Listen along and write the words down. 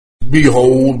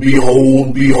Behold,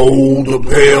 behold, behold, the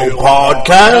Pale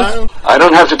Podcast. I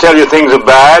don't have to tell you things are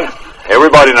bad.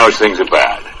 Everybody knows things are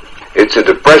bad. It's a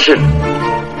depression.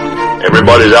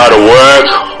 Everybody's out of work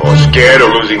or scared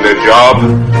of losing their job.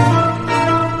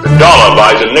 The dollar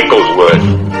buys a nickel's worth.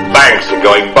 Banks are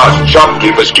going bust.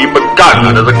 Shopkeepers keep a gun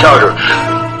under the counter.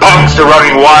 Punks are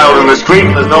running wild in the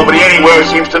street, and there's nobody anywhere who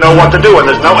seems to know what to do, and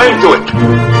there's no end to it.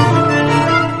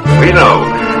 We know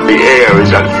the air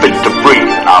is unfit to breathe,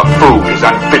 and our food is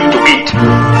unfit to eat.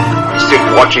 We sit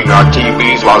watching our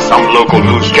TVs while some local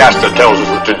newscaster tells us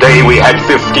that today we had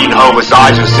 15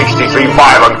 homicides and 63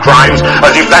 violent crimes,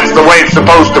 as if that's the way it's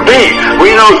supposed to be.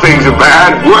 We know things are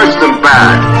bad, worse than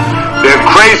bad. They're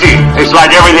crazy. It's like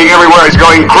everything everywhere is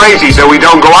going crazy, so we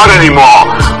don't go out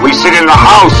anymore. We sit in the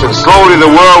house, and slowly the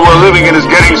world we're living in is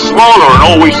getting smaller, and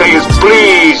all we say is,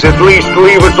 please, at least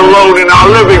leave us alone in our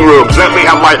living rooms. Let me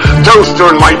have my toaster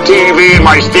and my TV and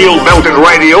my steel-belted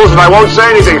radios, and I won't say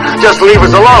anything. Just leave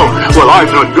us alone. Well, I'm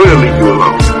not going to leave you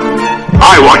alone.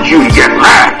 I want you to get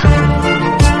mad.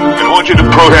 I don't want you to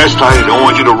protest. I don't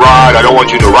want you to riot. I don't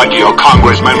want you to write to your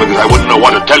congressman because I wouldn't know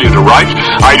what to tell you to write.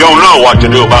 I don't know what to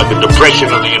do about the depression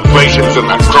and the inflations and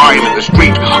the crime in the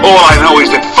street. All I know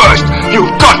is that first, you've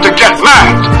got to get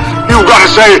mad. You've got to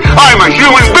say, I'm a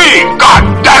human being. God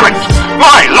damn it.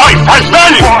 My life has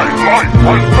value.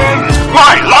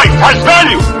 My life has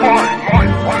value.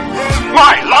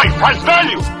 My life has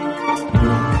value.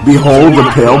 Behold the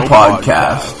Pale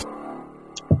Podcast.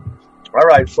 All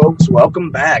right, folks,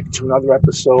 welcome back to another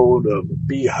episode of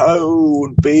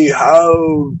Behold,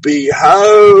 Behold,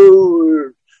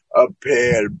 Behold, a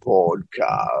Pale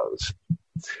Podcast.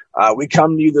 We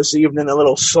come to you this evening a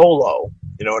little solo,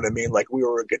 you know what I mean? Like we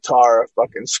were a guitar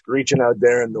fucking screeching out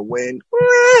there in the wind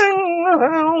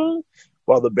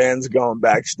while the band's going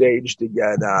backstage to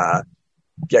get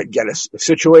us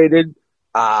situated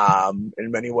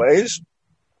in many ways.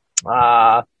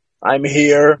 I'm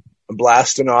here.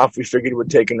 Blasting off, we figured we'd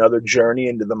take another journey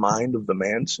into the mind of the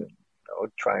Manson. You know,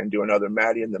 try and do another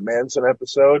Maddie and the Manson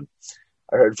episode.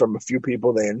 I heard from a few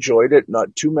people they enjoyed it.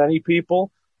 Not too many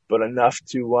people, but enough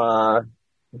to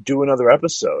do another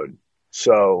episode.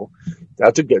 So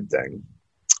that's a good thing.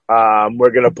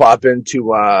 We're going to pop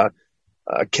into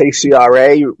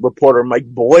KCRA reporter Mike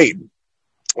Boyd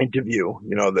interview.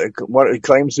 You know, he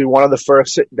claims to be one of the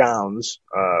first sit-downs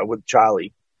with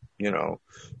Charlie, you know.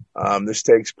 This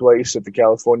takes place at the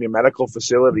California Medical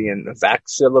Facility in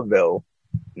Vacaville,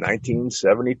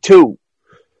 1972.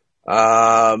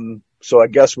 So I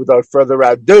guess without further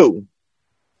ado,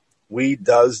 we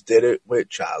did it with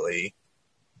Charlie.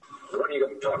 What are you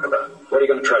going to talk about? What are you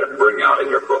going to try to bring out in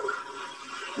your book?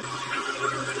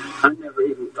 I never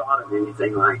even thought of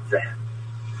anything like that.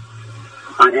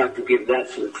 I'd have to give that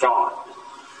some thought.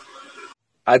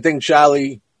 I think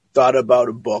Charlie thought about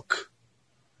a book.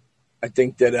 I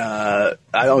think that,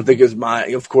 I don't think his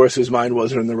mind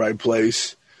wasn't in the right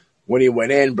place when he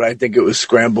went in, but I think it was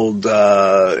scrambled,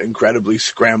 incredibly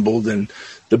scrambled, and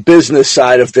the business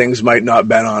side of things might not have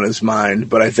been on his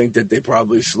mind, but I think that they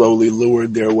probably slowly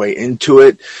lured their way into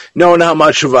it. No, not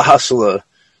much of a hustler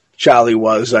Charlie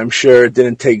was. I'm sure it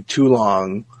didn't take too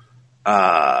long,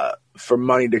 for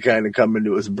money to kind of come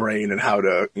into his brain and how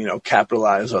to, you know,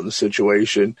 capitalize on the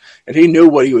situation. And he knew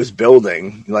what he was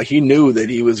building. Like, he knew that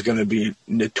he was going to be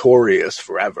notorious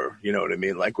forever. You know what I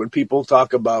mean? Like, when people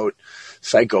talk about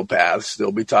psychopaths,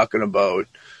 they'll be talking about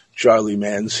Charlie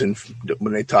Manson.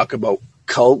 When they talk about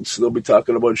cults, they'll be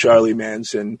talking about Charlie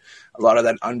Manson. A lot of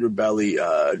that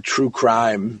underbelly, true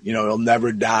crime, you know, he'll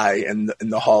never die in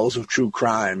the halls of true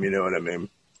crime. You know what I mean?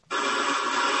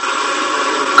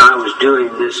 I was doing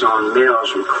this on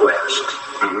Mel's request.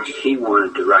 He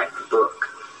wanted to write the book.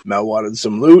 Mel wanted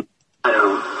some loot. I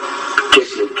don't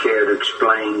particularly care to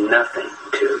explain nothing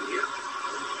to you.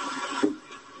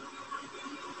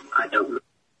 I don't know.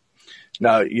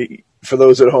 Now, for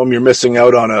those at home, you're missing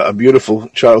out on a beautiful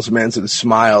Charles Manson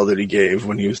smile that he gave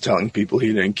when he was telling people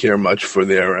he didn't care much for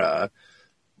their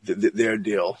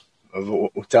deal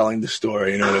of telling the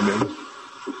story. You know what I mean?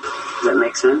 Does that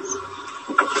make sense?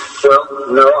 Well,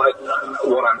 no,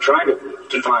 what I'm trying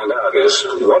to find out is,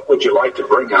 what would you like to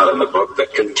bring out in the book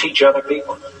that can teach other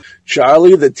people?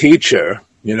 Charlie the teacher,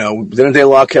 you know, didn't they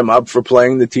lock him up for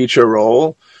playing the teacher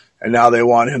role? And now they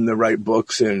want him to write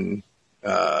books and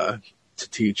to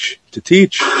teach.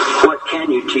 What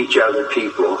can you teach other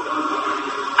people?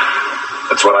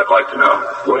 That's what I'd like to know.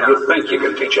 What do you think you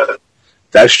can teach other people?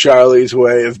 That's Charlie's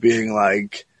way of being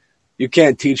like, you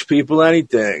can't teach people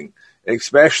anything.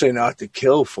 Especially not to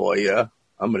kill for you.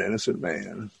 I'm an innocent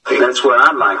man. That's what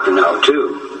I'd like to know,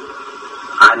 too.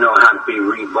 I know how to be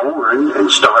reborn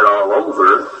and start all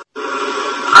over.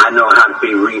 know how to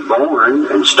be reborn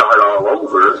and start all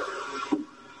over.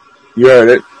 You heard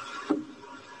it. I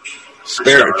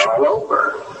start all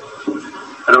over.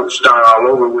 I don't start all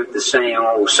over with the same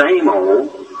old.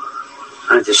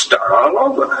 I just start all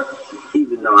over.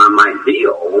 Even though I might be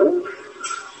old,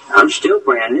 I'm still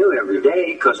brand new every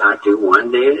day because I do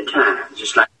one day at a time.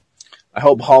 Just like. I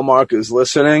hope Hallmark is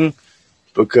listening,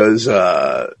 because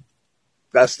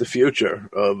that's the future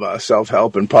of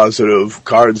self-help and positive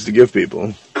cards to give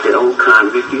people. The old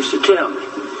convict used to tell me.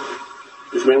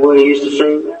 Isn't that what he used to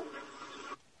say then?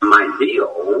 I might be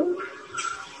old.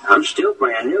 I'm still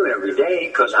brand new every day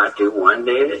because I do one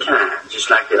day at a time. Just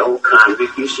like that old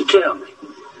convict used to tell me.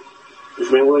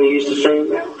 Isn't that what he used to say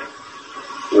then?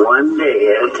 One day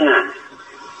at a time.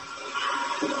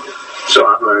 So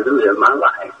I've learned to live my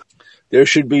life. There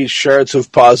should be shirts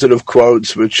of positive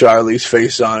quotes with Charlie's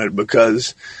face on it,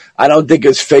 because I don't think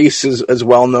his face is as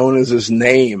well known as his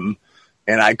name.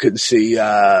 And I could see,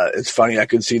 it's funny, I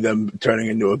could see them turning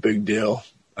into a big deal.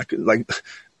 I could, like,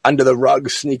 under the rug,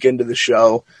 sneak into the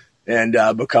show and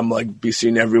become, like, be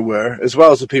seen everywhere, as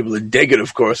well as the people that dig it,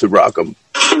 of course, would rock them.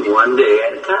 One day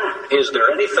at a time. Is there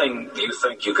anything you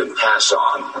think you can pass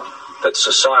on that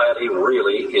society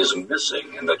really is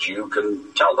missing and that you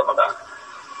can tell them about?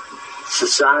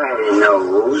 Society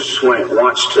knows when it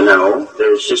wants to know.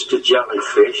 There's just a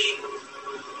jellyfish.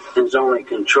 It's only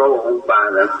controlled by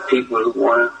the people who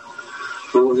want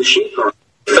to move the sheep around.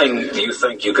 Thing you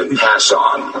think you can pass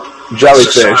on?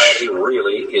 Jellyfish. Society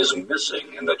really is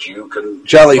missing and that you can...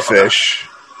 Jellyfish.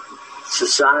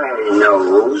 Society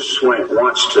knows when it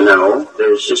wants to know.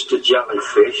 There's just a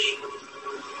jellyfish.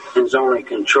 It's only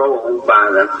controlled by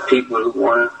the people who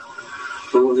want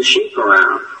to move the sheep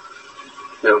around.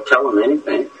 They'll tell them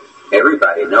anything.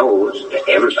 Everybody knows that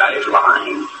everybody's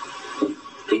lying.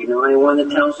 Do you know anyone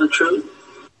that tells the truth?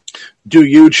 Do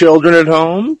you, children at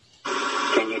home?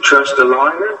 Can you trust a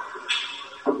lawyer?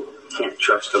 Can't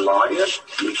trust a lawyer.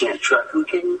 You can't trust. Who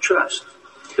can you trust?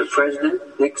 The president,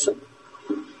 Nixon,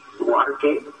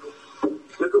 Watergate.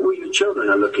 Look at where your children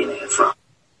are looking at it from.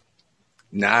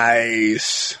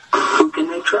 Nice. Who can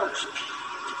they trust?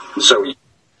 So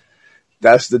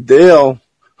that's the deal.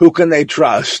 Who can they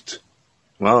trust?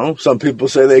 Well, some people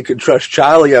say they could trust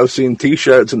Charlie. I've seen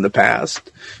T-shirts in the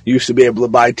past. You used to be able to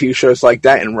buy T-shirts like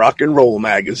that in rock and roll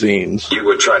magazines. You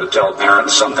would try to tell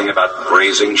parents something about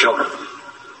raising children?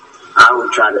 I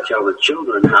would try to tell the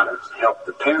children how to help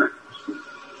the parents.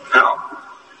 How?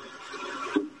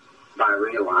 By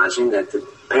realizing that the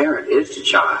parent is the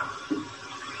child.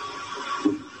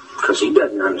 Because he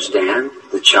doesn't understand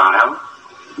the child,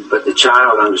 but the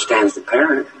child understands the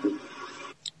parent.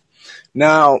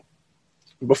 Now,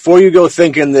 before you go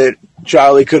thinking that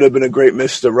Charlie could have been a great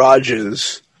Mr.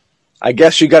 Rogers, I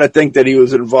guess you got to think that he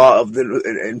was involved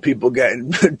in people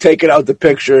getting taken out the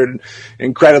picture in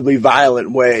incredibly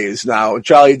violent ways. Now,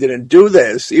 Charlie didn't do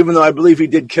this, even though I believe he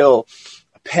did kill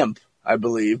a pimp, I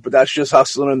believe. But that's just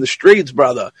hustling in the streets,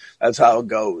 brother. That's how it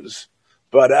goes.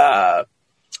 But,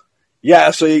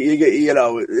 yeah, so, you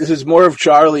know, this is more of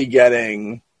Charlie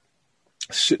getting...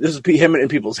 This is him in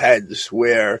people's heads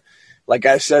where... Like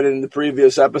I said in the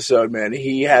previous episode, man,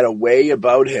 he had a way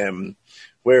about him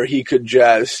where he could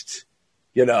just,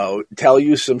 you know, tell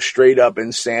you some straight up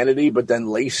insanity, but then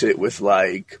lace it with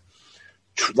like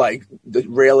the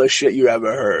realest shit you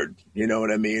ever heard. You know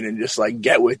what I mean? And just like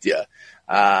get with you.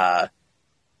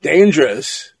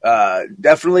 Dangerous.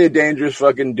 Definitely a dangerous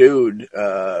fucking dude.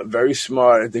 Very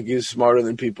smart. I think he's smarter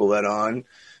than people let on.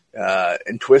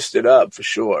 And twisted up for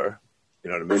sure.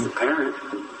 You know what I mean? Parent.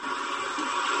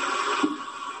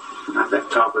 I've been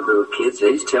talking to little kids,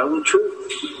 they just tell the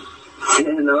truth.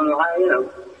 You know,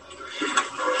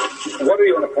 what do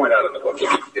you want to point out in the book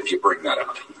if you bring that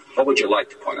up? What would you like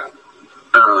to point out?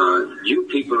 You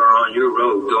people are on your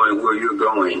road going where you're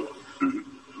going. Mm-hmm.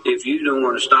 If you don't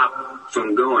want to stop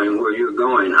from going where you're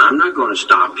going, I'm not going to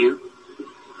stop you.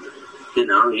 You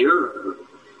know, you're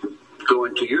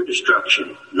going to your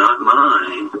destruction, not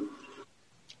mine.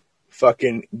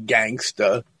 Fucking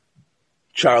gangsta.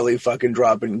 Charlie fucking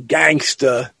dropping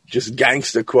just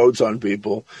gangsta quotes on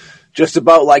people. Just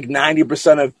about like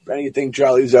 90% of anything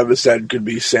Charlie's ever said could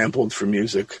be sampled for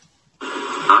music.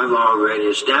 I've already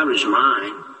established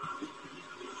mine.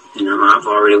 You know, I've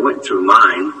already went through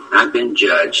mine. I've been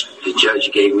judged. The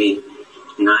judge gave me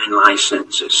 9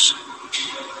 licenses.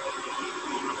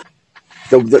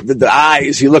 The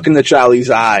eyes, you look into Charlie's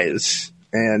eyes.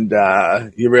 And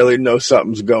you really know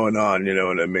something's going on, you know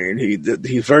what I mean?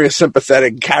 He's very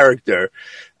sympathetic character.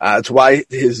 It's why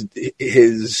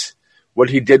his what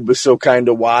he did was so kind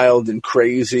of wild and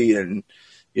crazy, and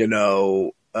you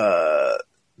know,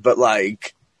 but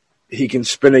like he can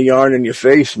spin a yarn in your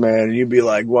face, man, and you'd be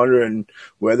like wondering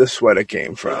where the sweater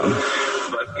came from.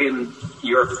 But in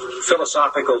your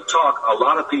philosophical talk, a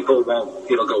lot of people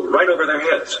it'll go right over their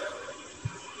heads.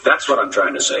 That's what I'm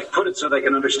trying to say. Put it so they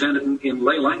can understand it in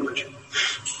lay language.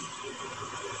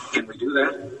 Can we do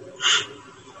that?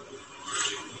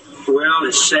 Well,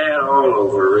 it's sad all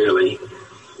over, really.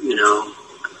 You know,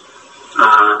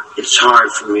 it's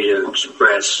hard for me to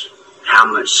express how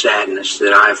much sadness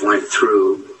that I've went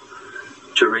through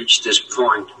to reach this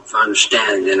point of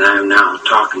understanding that I am now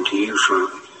talking to you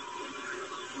from.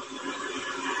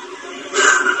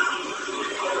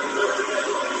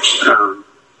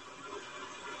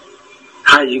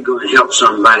 How are you going to help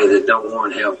somebody that don't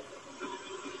want help?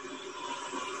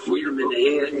 Hit them in the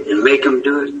head and make them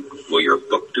do it? Will your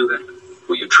book do that?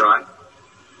 Will you try?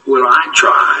 Will I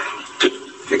try? To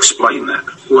explain that.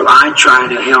 Will I try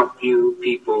to help you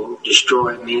people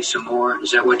destroy me some more?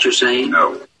 Is that what you're saying?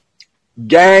 No.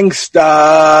 Gangsta!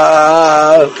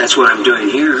 That's what I'm doing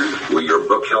here. Will your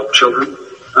book help children?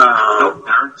 Help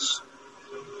parents?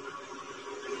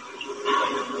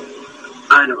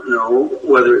 I don't know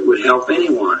whether it would help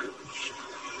anyone.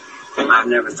 I've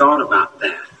never thought about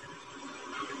that.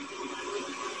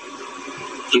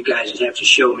 You guys would have to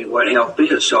show me what help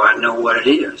is so I know what it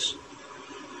is.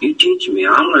 You teach me,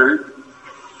 I'll learn.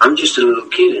 I'm just a little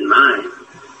kid in mine.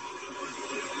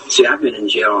 See, I've been in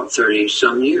jail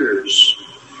 30-some years.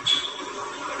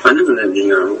 I never lived in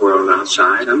your world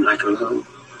outside. I'm like a little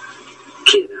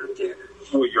kid out there.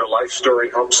 Will your life story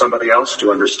help somebody else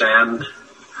to understand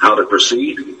how to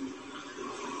proceed?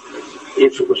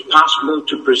 If it was possible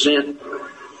to present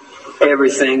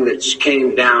everything that's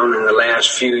came down in the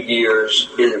last few years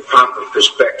in the proper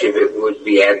perspective, it would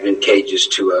be advantageous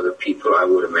to other people, I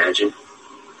would imagine.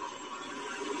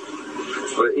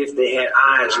 But if they had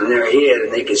eyes in their head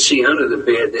and they could see under the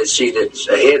bed, they'd see that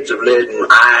heads of lead and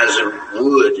eyes of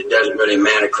wood. It doesn't really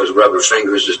matter because rubber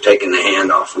fingers is taking the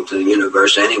hand off into the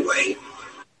universe anyway.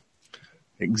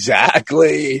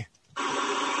 Exactly.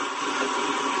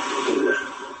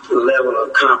 The level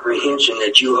of comprehension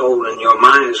that you hold in your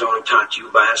mind is only taught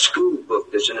you by a school book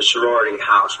that's in a sorority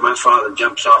house. My father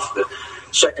jumps off the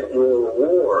Second World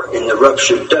War in the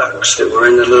ruptured ducks that were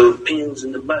in the little pins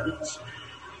and the buttons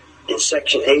in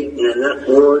Section 8 in the nut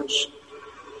wards,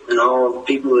 and all the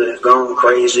people that have gone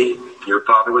crazy. Your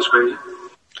father was crazy?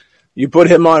 You put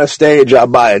him on a stage, I'll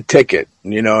buy a ticket.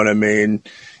 You know what I mean?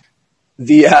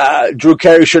 The Drew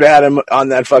Carey should have had him on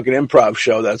that fucking improv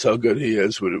show. That's how good he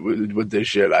is with this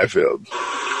shit, I feel.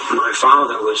 My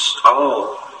father was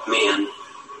all men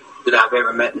that I've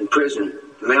ever met in prison.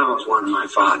 Mel was one of my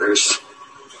fathers.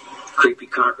 Creepy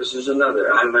Carpus is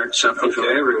another. I learned something from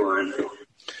everyone.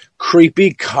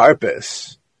 Creepy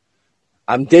Carpus.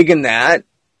 I'm digging that.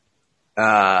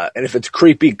 And if it's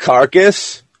Creepy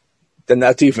Carcass, then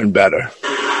that's even better.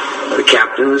 The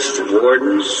captains, the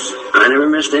wardens, I never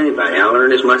missed anybody. I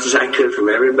learned as much as I could from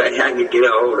everybody I could get a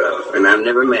hold of. And I've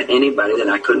never met anybody that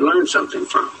I couldn't learn something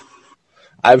from.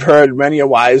 I've heard many a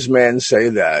wise man say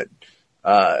that.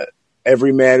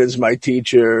 Every man is my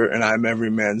teacher, and I'm every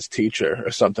man's teacher,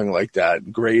 or something like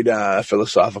that. Great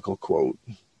philosophical quote.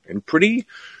 And pretty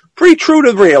true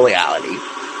to reality.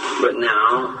 But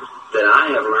now that I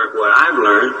have learned what I've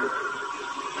learned,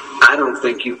 I don't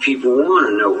think you people want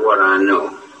to know what I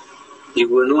know. You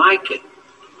wouldn't like it.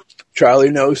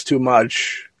 Charlie knows too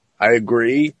much. I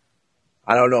agree.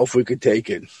 I don't know if we could take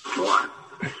it. Why?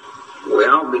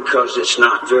 Well, because it's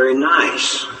not very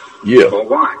nice. Yeah. Well,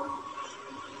 why?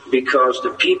 Because the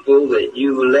people that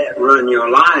you let run your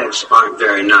lives aren't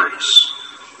very nice.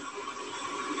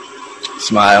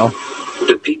 Smile.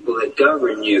 The people that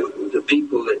govern you, the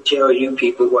people that tell you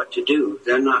people what to do,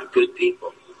 they're not good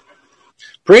people.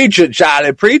 Preach it,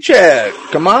 Charlie. Preach it.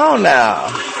 Come on now.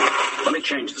 Let me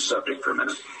change the subject for a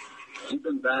minute. You've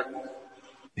been back.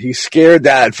 He scared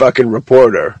that fucking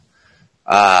reporter.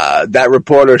 That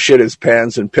reporter shit his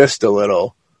pants and pissed a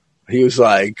little. He was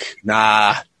like,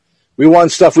 nah, we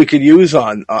want stuff we could use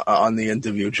on the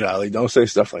interview, Charlie. Don't say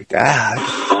stuff like that.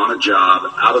 On a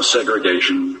job, out of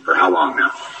segregation, for how long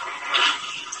now?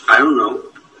 I don't know.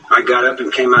 I got up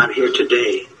and came out here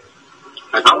today.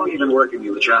 How long have you been working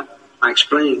in the job? I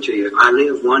explained to you, I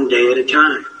live one day at a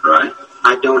time. Right.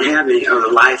 I don't have any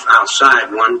other life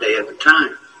outside one day at a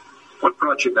time. What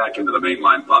brought you back into the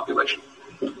mainline population?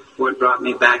 What brought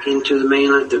me back into the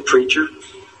mainline? The preacher.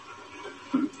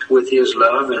 With his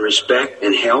love and respect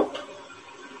and help.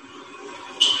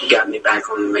 Got me back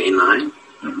on the mainline.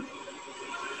 Mm-hmm.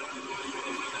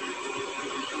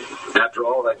 After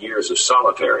all those years of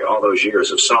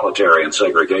solitary and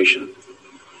segregation,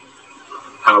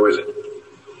 how is it?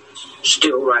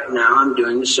 Still, right now, I'm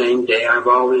doing the same day I've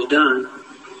always done.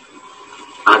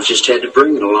 I've just had to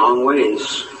bring it a long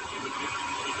ways.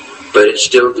 But it's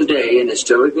still today, and it's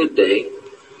still a good day.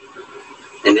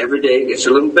 And every day gets a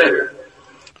little better.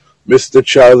 Mr.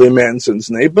 Charlie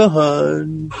Manson's Neighborhood.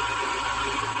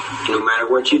 No matter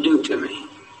what you do to me.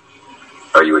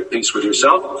 Are you at peace with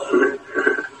yourself? Whatever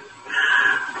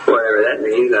that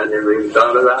means, I never even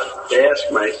thought about to ask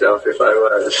myself if I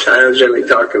was. I was only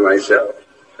talking to myself.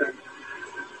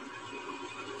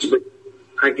 But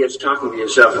I guess talking to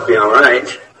yourself would be all right.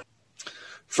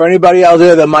 For anybody out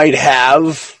there that might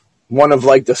have one of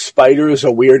like the spiders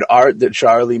or weird art that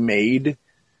Charlie made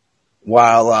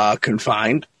while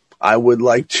confined, I would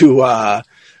like to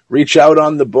reach out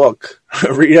on the book.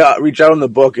 reach out on the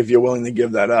book if you're willing to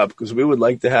give that up, because we would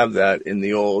like to have that in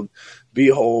the old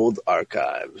Behold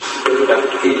archives.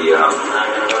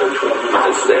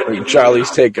 Charlie's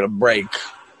taking a break.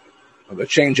 They're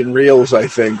changing reels, I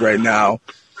think, right now.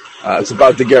 It's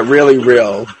about to get really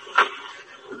real.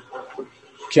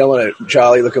 Killing it.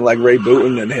 Charlie looking like Ray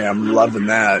Booten in here. I'm loving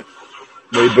that.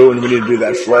 Ray Booten, we need to do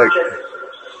that flick.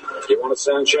 You want a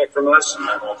sound check from us?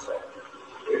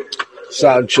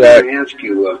 Sound check. I'm going to ask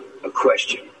you a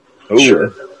question. Ooh.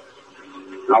 Sure.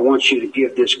 I want you to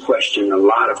give this question a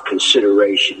lot of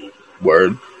consideration.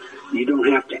 Word. You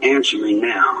don't have to answer me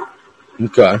now.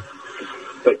 Okay.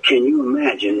 But can you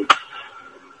imagine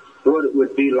what it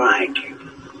would be like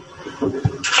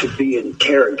to be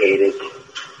interrogated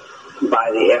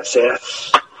by the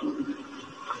SS? I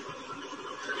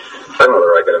don't know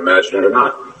whether I can imagine it or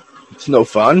not. It's no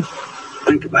fun.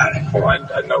 Think about it. Well,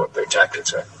 I know what their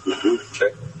tactics are. Mm-hmm.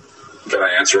 Okay. Can I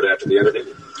answer it after the interview?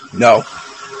 No.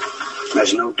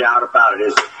 There's no doubt about it,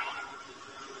 is it?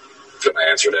 Can I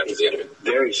answer it after the interview?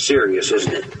 Very serious,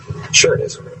 isn't it? Sure it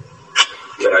is.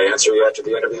 Can I answer you after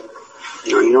the interview?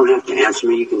 No, you don't have to answer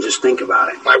me. You can just think about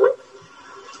it. I will.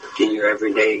 In your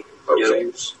everyday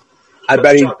doings. I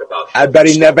bet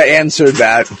he never answered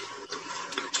that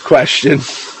question.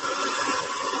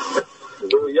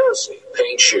 Bugliosi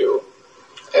paints you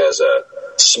as a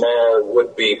small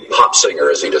would-be pop singer,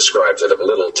 as he describes it, of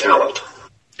little talent.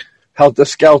 Helter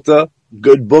Skelter,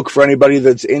 good book for anybody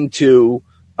that's into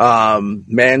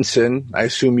Manson. I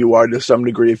assume you are to some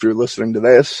degree if you're listening to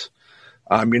this.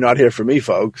 You're not here for me,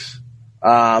 folks.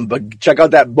 But check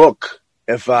out that book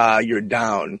if you're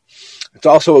down. It's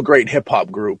also a great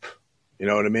hip-hop group. You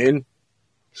know what I mean?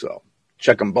 So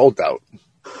check them both out.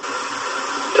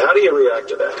 How do you react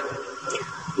to that?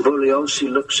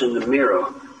 Bugliosi looks in the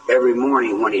mirror every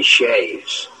morning when he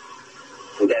shaves.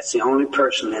 And that's the only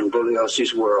person in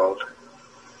Bugliosi's world.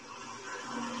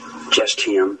 Just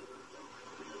him.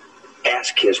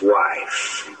 Ask his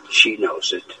wife. She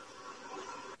knows it.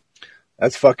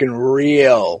 That's fucking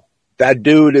real. That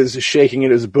dude is shaking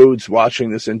in his boots watching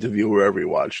this interview wherever he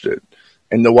watched it.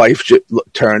 And the wife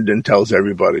turned and tells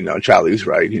everybody, no, Charlie's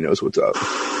right. He knows what's up.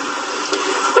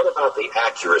 What about the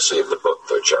accuracy of the book,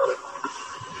 though, Charlie?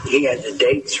 He had the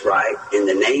dates right and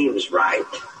the names right.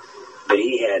 But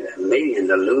he had a million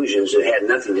illusions that had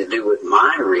nothing to do with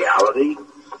my reality.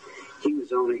 He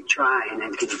was only trying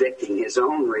and convicting his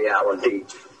own reality.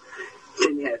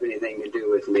 Didn't have anything to do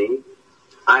with me.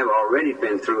 I've already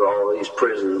been through all these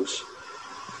prisons.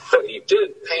 But he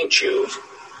did paint you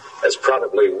as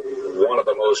probably one of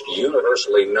the most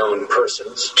universally known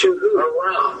persons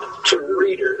around to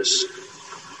readers.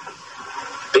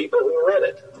 People who read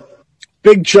it.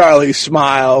 Big Charlie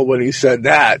smile when he said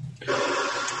that.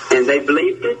 And they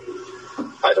believed it?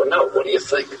 I don't know. What do you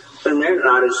think? Then they're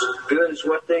not as good as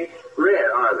what they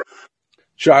read, are they?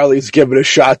 Charlie's giving a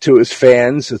shot to his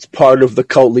fans. It's part of the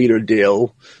cult leader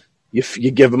deal.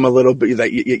 You give him a little bit,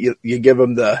 you give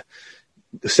him the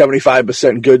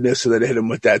 75% goodness, and then hit him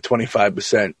with that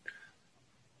 25%.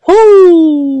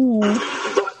 Woo! But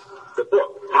the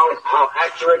book, how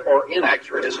accurate or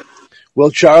inaccurate is it?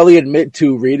 Will Charlie admit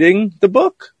to reading the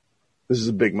book? This is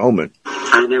a big moment.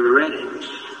 I never read it.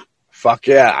 Fuck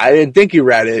yeah. I didn't think he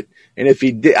read it. And if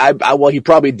he did, well, he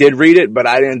probably did read it, but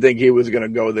I didn't think he was going to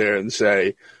go there and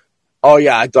say, oh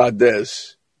yeah, I thought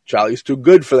this. Charlie's too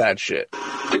good for that shit.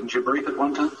 Didn't you brief it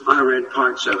one time? I read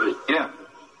parts of it. Yeah.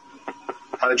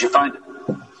 How did you find it?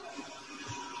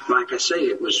 Like I say,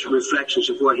 it was reflections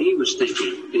of what he was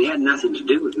thinking. It had nothing to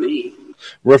do with me.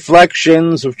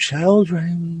 Reflections of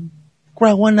children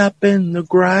growing up in the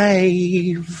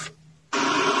grave.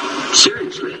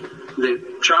 Seriously,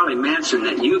 the Charlie Manson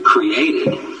that you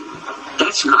created,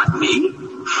 that's not me.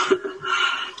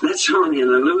 That's only an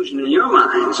illusion in your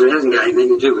mind, so it hasn't got anything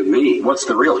to do with me. What's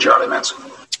the real Charlie Manson?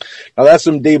 Now that's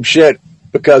some deep shit.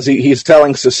 because he's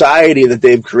telling society that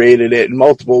they've created it in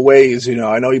multiple ways. You know,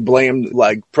 I know he blamed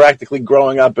like practically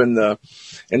growing up in the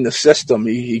system.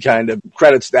 He kind of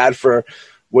credits that for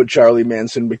what Charlie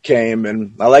Manson became,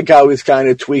 and I like how he's kind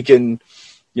of tweaking,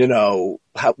 you know,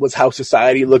 how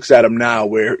society looks at him now,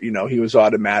 where, you know, he was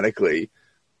automatically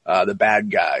the bad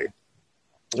guy.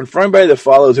 And for anybody that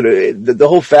follows it, the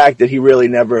whole fact that he really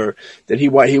never, that he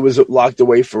was locked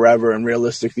away forever and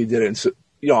realistically didn't,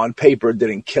 you know, on paper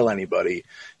didn't kill anybody.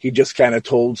 He just kind of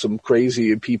told some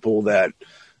crazy people that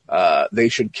they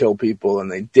should kill people,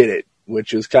 and they did it,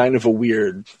 which is kind of a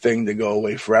weird thing to go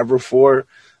away forever for.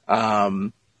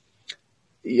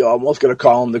 You're almost going to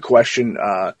call him the question,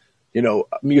 you know,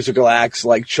 musical acts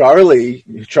like Charlie.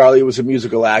 Charlie was a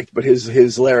musical act, but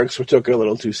his lyrics were took a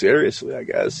little too seriously, I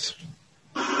guess.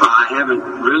 I haven't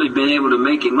really been able to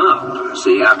make him up.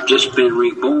 See, I've just been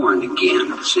reborn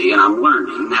again, see, and I'm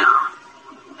learning now.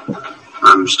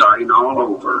 I'm starting all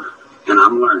over, and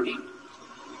I'm learning.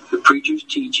 The preacher's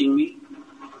teaching me.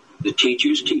 The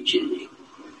teacher's teaching me.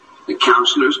 The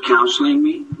counselor's counseling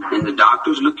me, and the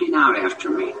doctor's looking out after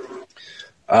me.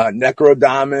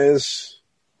 Necrodamus,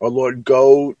 or Lord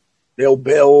Goat, Ill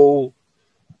Bill,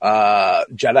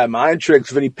 Jedi Mind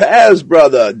Tricks, Vinny Paz,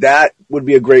 brother. That would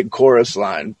be a great chorus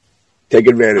line. Take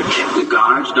advantage. The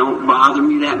guards don't bother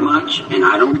me that much, and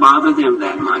I don't bother them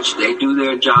that much. They do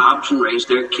their jobs and raise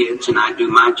their kids, and I do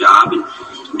my job and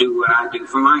do what I do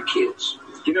for my kids.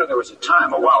 You know, there was a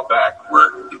time a while back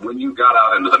where when you got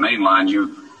out into the main line,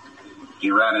 you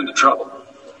ran into trouble.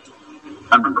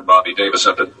 I remember Bobby Davis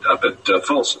up at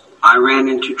Folsom. I ran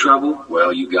into trouble?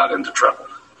 Well, you got into trouble.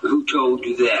 Who told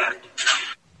you that?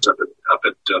 Up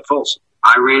at Folsom.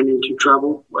 I ran into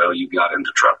trouble? Well, you got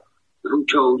into trouble. Who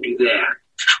told you that?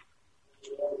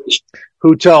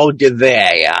 Who told you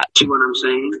that? See what I'm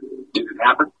saying? Did it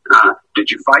happen? Did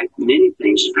you fight? Many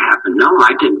things have happened. No,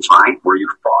 I didn't fight. Were you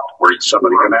fought? Were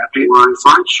somebody come after you? Well, I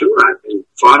fought, sure. I've been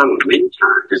fought on many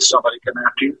times. Did somebody come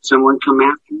after you? Someone come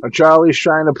after you? Charlie's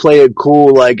trying to play it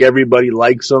cool, like everybody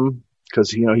likes him,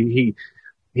 because, you know,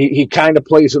 he kind of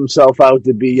plays himself out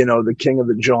to be, you know, the king of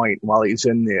the joint while he's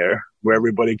in there, where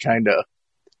everybody kind of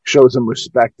shows him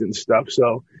respect and stuff.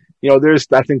 So, you know,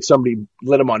 I think somebody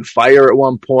lit him on fire at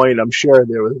one point. I'm sure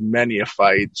there was many a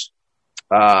fights,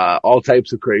 all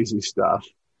types of crazy stuff.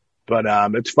 But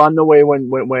it's fun the way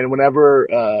whenever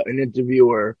an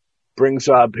interviewer brings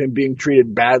up him being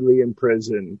treated badly in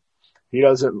prison, he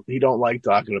don't like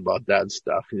talking about that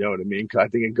stuff. You know what I mean? 'Cause I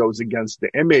think it goes against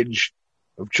the image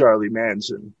of Charlie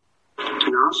Manson.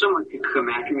 You know, someone could come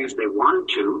after me if they wanted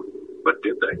to. But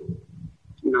did they?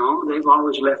 No, they've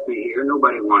always left me here.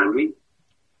 Nobody wanted me.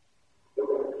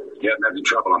 You haven't had any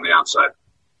trouble on the outside?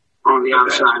 On the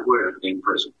outside where? In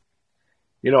prison.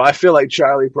 You know, I feel like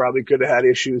Charlie probably could have had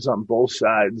issues on both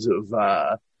sides of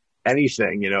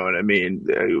anything, you know what I mean?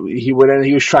 He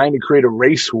was trying to create a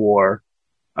race war,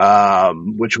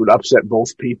 which would upset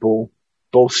both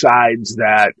both sides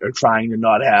that are trying to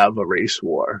not have a race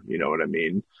war, you know what I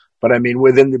mean? But I mean,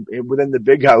 within the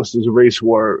big house, there's a race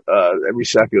war every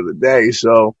second of the day.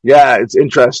 So yeah, it's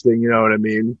interesting, you know what I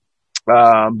mean?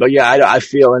 But yeah, I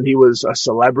feel, and he was a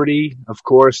celebrity, of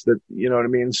course, that, you know what I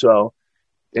mean? So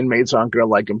inmates aren't going to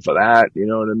like him for that. You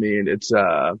know what I mean? It's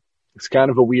kind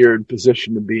of a weird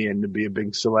position to be in, to be a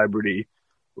big celebrity,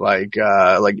 like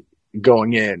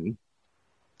going in.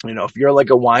 You know, if you're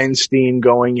like a Weinstein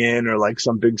going in, or like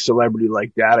some big celebrity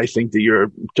like that, I think that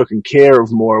you're taken care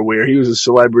of more, where he was a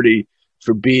celebrity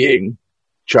for being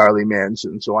Charlie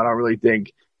Manson. So I don't really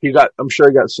think I'm sure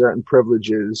he got certain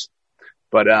privileges,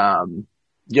 but,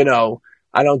 you know,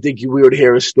 I don't think we would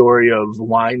hear a story of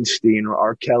Weinstein or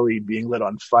R. Kelly being lit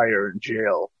on fire in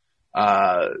jail,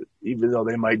 even though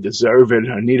they might deserve it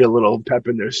or need a little pep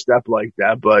in their step like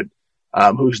that. But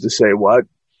who's to say what?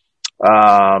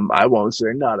 I won't say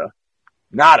nada.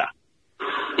 Nada.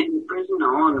 In prison,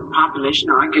 and the population,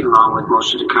 I get along with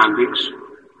most of the convicts.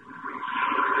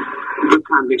 The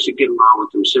convicts that get along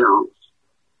with themselves.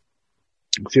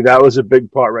 See, that was a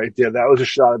big part right there. That was a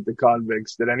shot at the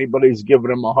convicts, that anybody's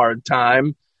giving them a hard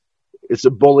time, it's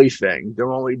a bully thing.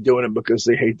 They're only doing it because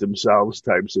they hate themselves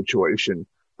type situation.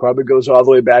 Probably goes all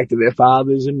the way back to their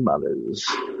fathers and mothers.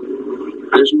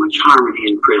 There's much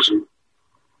harmony in prison.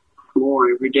 More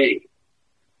every day.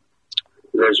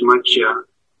 There's much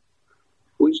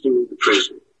wisdom in the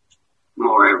prison.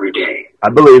 More every day. I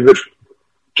believe it.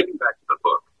 Getting back to the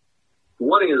book,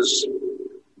 what is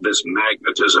this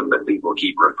magnetism that people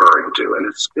keep referring to?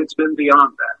 And it's been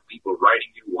beyond that. People writing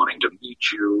you, wanting to meet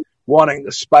you. Wanting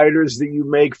the spiders that you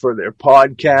make for their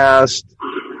podcast.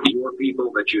 Your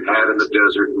people that you had in the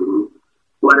desert.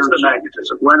 What is the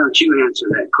magnetism? Why don't you answer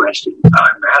that question?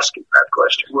 I'm asking that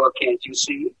question. Well, can't you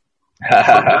see?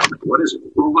 What is it?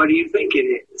 Well, what do you think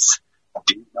it is?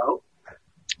 Do you know?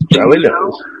 Charlie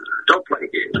knows. Don't play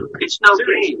games with me. It's no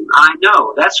game. I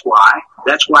know. That's why.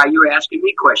 That's why you're asking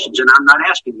me questions, and I'm not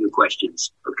asking you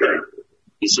questions. Okay.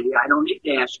 You see, I don't need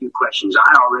to ask you questions.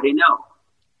 I already know.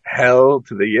 Hell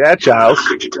to the yeah, Charles.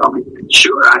 Could you tell me?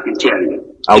 Sure, I can tell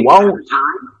you. I Do you won't. have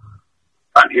time?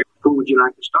 I'm here. Who would you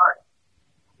like to start?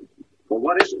 Well,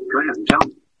 what is it? Go ahead and tell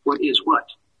me. What is what?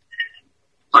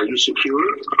 Are you secure?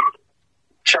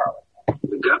 Charlie.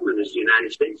 The government is the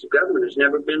United States. The government has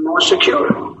never been more secure.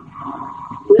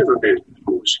 Never been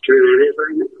more secure than it is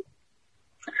right now.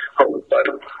 Hold it,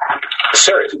 bud.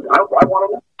 Seriously, I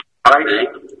want to know. All right.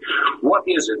 What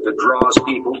is it that draws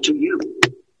people to you?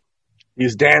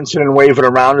 He's dancing and waving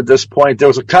around at this point. There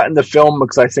was a cut in the film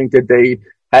because I think that they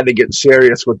had to get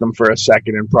serious with them for a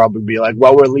second and probably be like,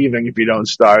 well, we're leaving if you don't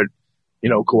start,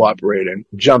 cooperating.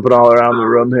 Jumping all around the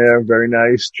room here. Very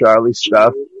nice. Charlie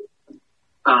stuff.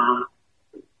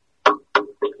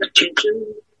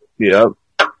 Attention. Yep.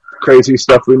 Crazy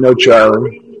stuff we know,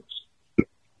 Charlie.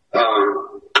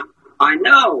 I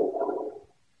know.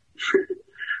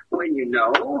 When you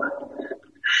know,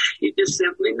 you just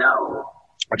simply know.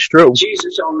 That's true.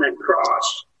 Jesus on that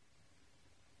cross.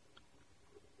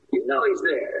 You know he's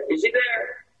there. Is he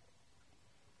there?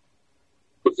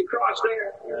 Is the cross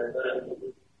there?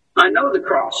 I know the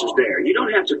cross is there. You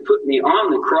don't have to put me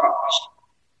on the cross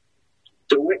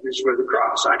to witness for the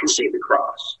cross. I can see the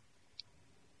cross.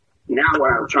 Now what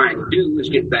I'm trying to do is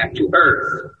get back to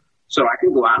earth so I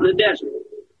can go out in the desert.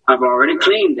 I've already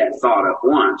cleaned that thought up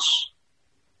once.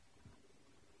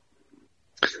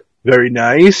 Very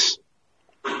nice.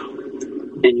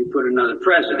 And you put another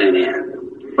president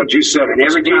in. But you said And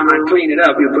every time I clean it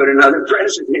up, you put another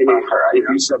president in. All right.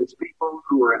 You said it's people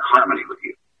who are in harmony with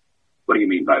you. What do you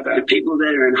mean by The that? people that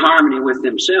are in harmony with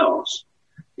themselves,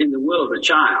 in the will of the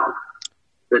child.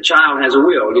 The child has a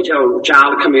will. You tell the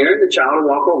child to come here, and the child will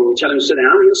walk over. You tell him to sit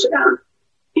down, he'll sit down.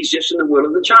 He's just in the will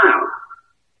of the child.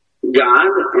 God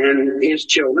and his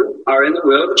children are in the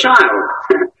will of the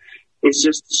child. It's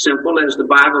just as simple as the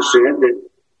Bible said that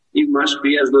you must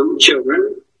be as little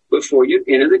children before you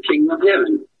enter the kingdom of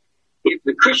heaven. If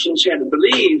the Christians had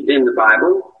believed in the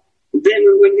Bible, then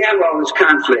we wouldn't have all this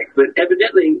conflict. But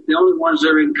evidently, the only ones that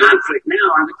are in conflict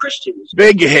now are the Christians.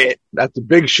 Big hit. That's a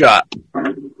big shot.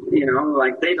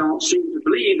 Like they don't seem to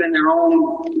believe in their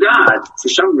own God for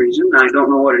some reason. I don't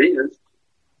know what it is.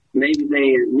 Maybe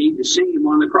they need to see him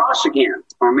on the cross again.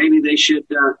 Or maybe they should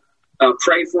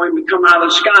pray for him to come out of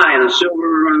the sky in a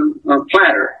silver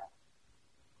platter.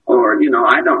 Or,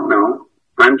 I don't know.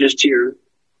 I'm just here,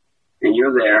 and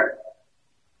you're there.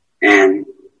 And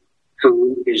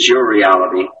who is your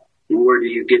reality? And where do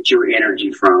you get your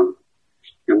energy from?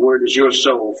 And where does your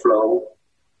soul flow?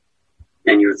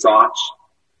 And your thoughts?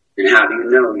 And how do you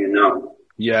know you know?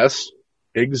 Yes,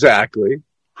 exactly.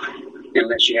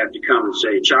 Unless you have to come and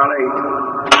say, Charlie,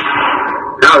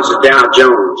 how's the Dow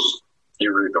Jones?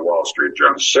 You read the Wall Street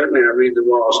Journal. Certainly I read the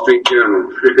Wall Street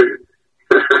Journal.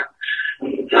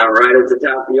 I'm right at the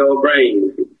top of your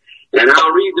brain. And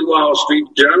I'll read the Wall Street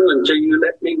Journal until you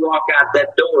let me walk out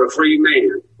that door a free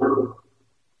man.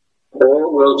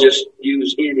 Or we'll just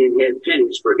use Indian head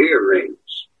pennies for earrings.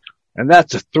 And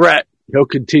that's a threat. He'll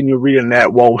continue reading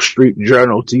that Wall Street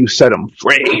Journal till you set him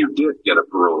free. If you did get a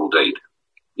parole date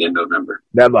in November,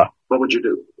 Never. what would you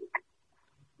do?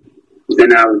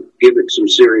 Then I would give it some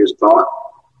serious thought.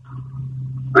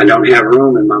 I don't have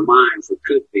room in my mind for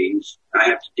could-be's. I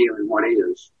have to deal in what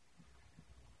is.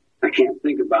 I can't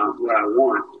think about what I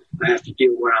want. I have to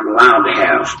deal with what I'm allowed to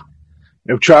have.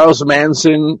 If Charles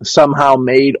Manson somehow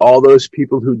made all those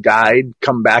people who died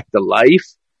come back to life,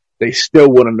 they still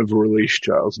wouldn't have released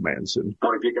Charles Manson.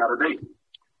 What if you got a date?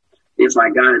 If I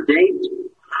got a date,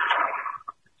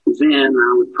 then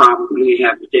I would probably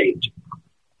have a date.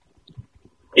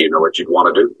 You know what you'd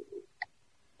want to do?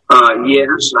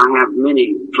 Yes, I have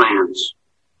many plans.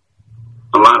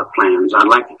 A lot of plans. I'd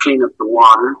like to clean up the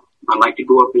water. I'd like to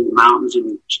go up in the mountains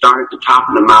and start at the top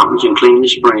of the mountains and clean the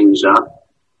springs up.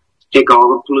 Take all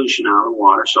the pollution out of the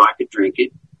water so I could drink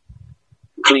it.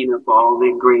 Clean up all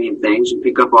the green things and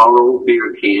pick up all the old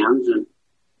beer cans and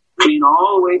clean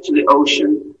all the way to the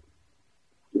ocean.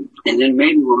 And then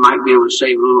maybe we might be able to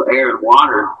save a little air and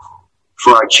water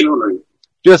for our children.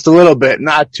 Just a little bit,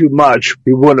 not too much.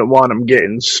 We wouldn't want them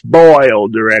getting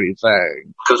spoiled or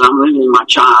anything. Because I'm living in my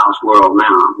child's world now.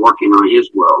 I'm working on his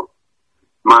world.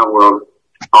 My world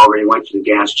already went to the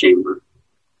gas chamber.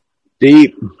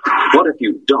 Deep. What if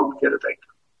you don't get a date?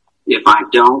 If I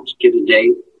don't get a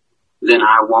date, then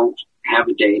I won't have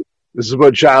a date. This is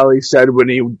what Charlie said when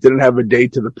he didn't have a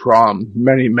date to the prom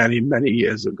many, many, many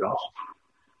years ago.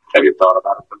 Have you thought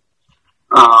about it?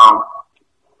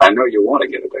 I know you want to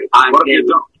get a date.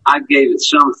 I gave it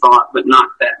some thought, but not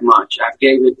that much. I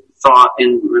gave it thought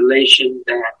in relation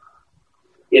that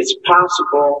it's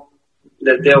possible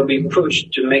that they'll be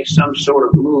pushed to make some sort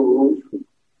of move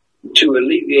to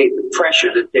alleviate the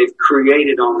pressure that they've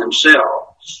created on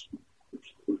themselves.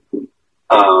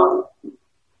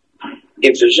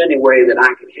 If there's any way that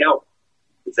I could help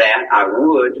that, I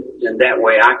would, then that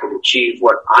way I could achieve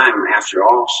what I'm after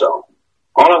also.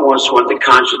 All I want is what the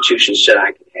Constitution said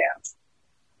I could have.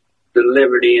 The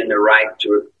liberty and the right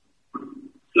to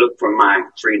look for my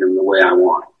freedom the way I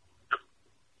want.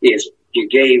 If you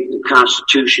gave the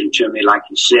Constitution to me like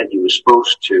you said you were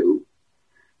supposed to,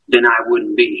 then I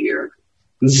wouldn't be here.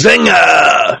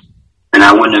 Zinger! And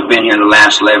I wouldn't have been here the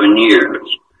last 11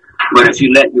 years. But if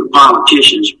you let your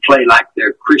politicians play like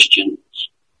they're Christians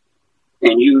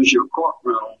and use your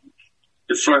courtroom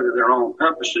to further their own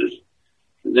purposes,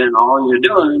 then all you're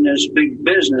doing is big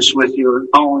business with your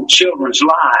own children's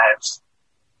lives.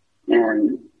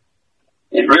 And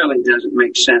it really doesn't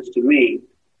make sense to me.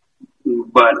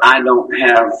 But I don't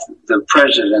have the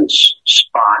president's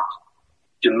spot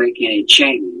to make any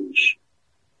change.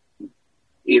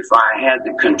 If I had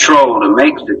the control to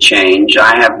make the change,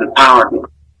 I have the power to.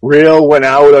 Reel went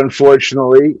out,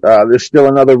 unfortunately. There's still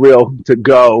another reel to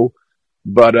go.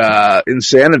 But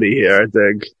insanity here, I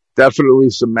think. Definitely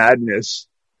some madness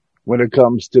when it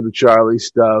comes to the Charlie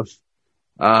stuff.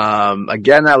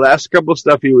 Again, that last couple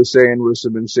stuff he was saying was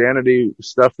some insanity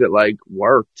stuff that, like,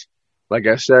 worked. Like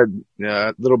I said,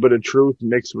 a little bit of truth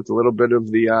mixed with a little bit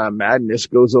of the madness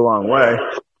goes a long way.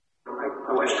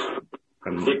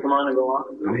 And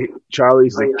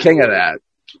Charlie's the king of that.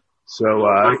 So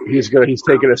he's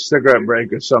taking a cigarette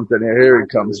break or something. Here he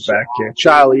comes back here.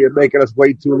 Charlie, you're making us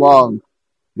wait too long.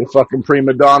 You fucking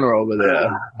prima donna over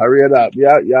there. Hurry it up.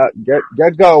 Yeah.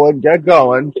 Get going. We're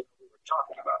talking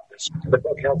about this. The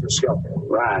book Helter Skelter.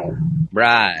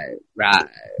 Right.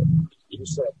 You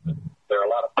said that there are a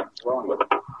lot of things wrong with it.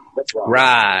 What's wrong?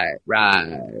 Right.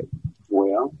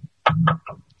 Well,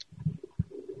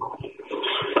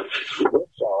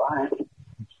 it's all right.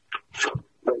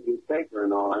 But your paper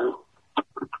and all that.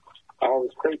 All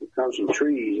this paper comes from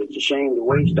trees. It's a shame to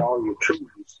waste all your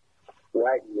trees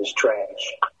writing this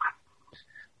trash.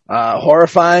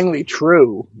 Horrifyingly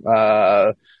true.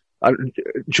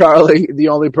 Charlie, the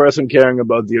only person caring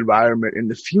about the environment in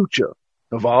the future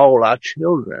of all our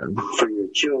children. For your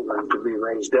children to be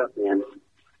raised up in.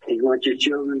 You want your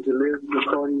children to live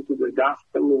according to the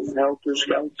gospel of Helter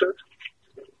Skelter?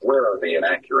 Where are the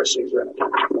inaccuracies in it?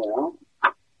 Well,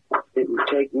 it would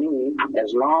take me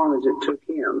as long as it took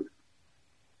him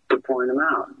to point them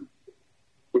out.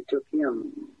 It took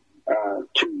him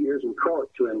 2 years in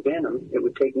court to invent them. It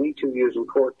would take me 2 years in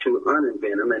court to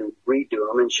uninvent them and redo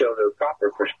them and show the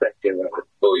proper perspective of it.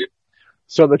 Oh, yeah.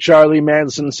 So the Charlie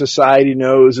Manson society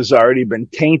knows has already been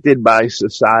tainted by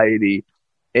society,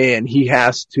 and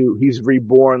he's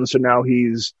reborn, so now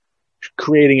he's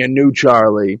creating a new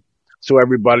Charlie. So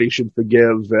everybody should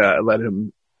forgive, let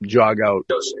him jog out.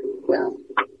 Yeah.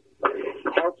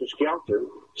 Helter Skelter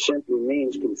simply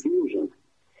means confusion.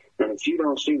 And if you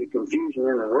don't see the confusion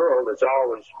in the world, it's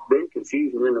always been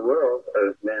confusion in the world,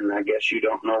 then I guess you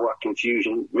don't know what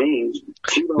confusion means.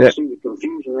 If you don't see the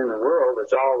confusion in the world,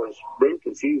 it's always been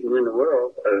confusion in the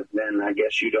world, then I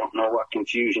guess you don't know what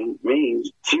confusion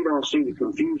means. If you don't see the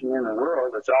confusion in the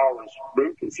world, it's always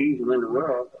been confusion in the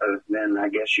world, then I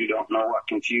guess you don't know what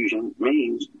confusion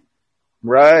means.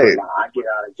 Right. I get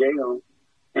out of jail,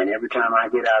 and every time I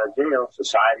get out of jail,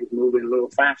 society's moving a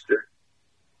little faster.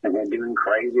 And they're doing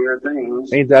crazier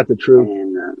things. Ain't that the truth?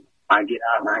 And I get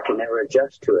out and I can never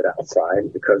adjust to it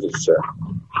outside because it's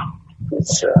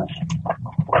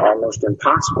almost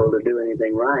impossible to do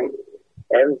anything right.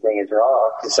 Everything is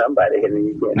wrong to somebody. I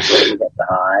mean, you have to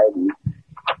hide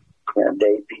and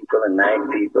date people and night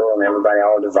people and everybody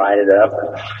all divided up.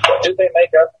 Did they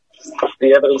make up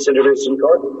the evidence introduced in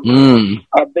court?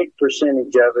 A big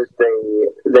percentage of it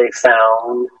they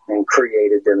found and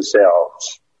created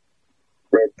themselves.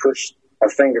 They pushed a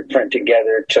fingerprint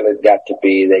together till it got to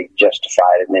be, they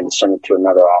justified it and then sent it to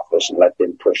another office and let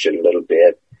them push it a little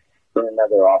bit. Then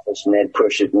another office and they'd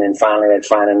push it and then finally they'd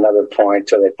find another point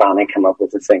till they finally come up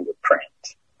with a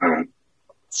fingerprint.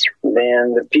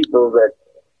 Then the people that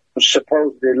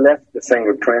supposedly left the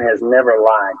fingerprint has never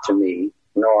lied to me,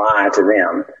 nor I to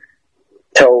them,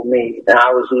 told me that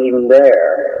I wasn't even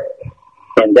there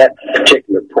in that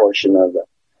particular portion of the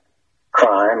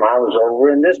crime. I was over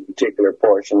in this particular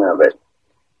portion of it.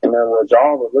 And In other words,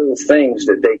 all the little things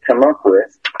that they come up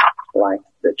with, like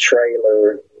the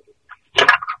trailer,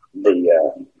 the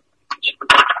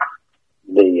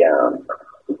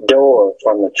door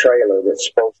from the trailer that's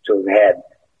supposed to have had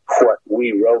what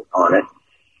we wrote on it,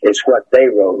 is what they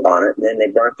wrote on it, and then they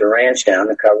burnt the ranch down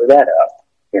to cover that up,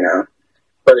 you know.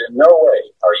 But in no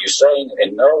way are you saying,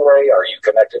 in no way are you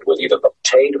connected with either the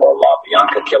Tate or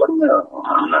LaBianca killing? No,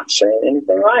 I'm not saying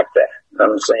anything like that.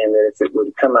 I'm saying that if it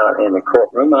would come out in the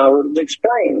courtroom, I would have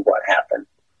explained what happened.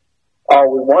 All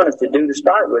we wanted to do to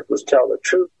start with was tell the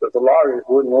truth, but the lawyers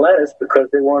wouldn't let us because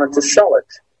they wanted to sell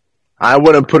it. I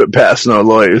wouldn't put it past no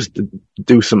lawyers to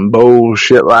do some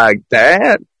bullshit like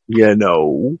that, you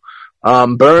know.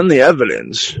 Burn the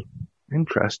evidence.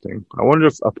 Interesting. I wonder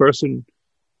if a person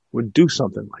would do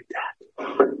something like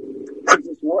that. They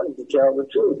just wanted to tell the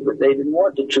truth, but they didn't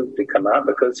want the truth to come out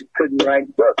because he couldn't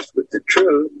write books with the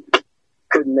truth,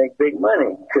 couldn't make big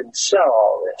money, couldn't sell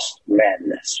all this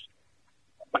madness,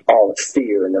 all the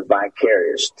fear and the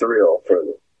vicarious thrill for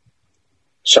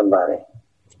somebody.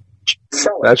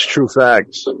 That's true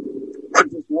facts. He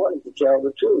just wanted to tell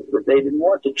the truth, but they didn't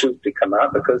want the truth to come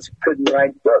out because he couldn't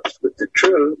write books with the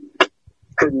truth,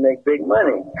 couldn't make big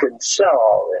money, couldn't sell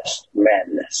all this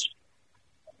madness,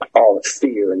 all the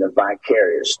fear and the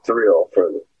vicarious thrill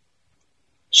for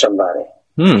somebody.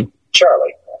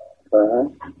 Charlie,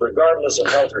 regardless of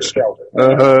helter skelter,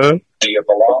 do you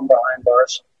belong behind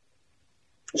bars?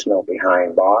 there's no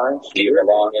behind bars. Do you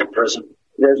belong in prison?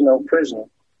 There's no prison.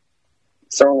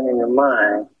 It's only in your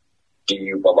mind. Do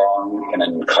you belong in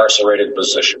an incarcerated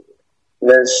position?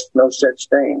 There's no such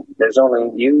thing. There's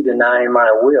only you denying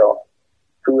my will.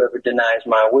 Whoever denies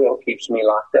my will keeps me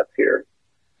locked up here.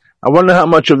 I wonder how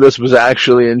much of this was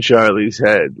actually in Charlie's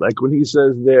head. Like when he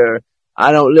says there,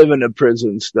 I don't live in a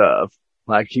prison stuff.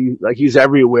 Like he's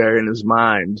everywhere in his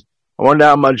mind. I wonder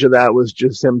how much of that was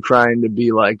just him trying to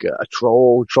be like a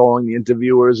troll, trolling the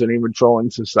interviewers and even trolling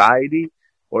society,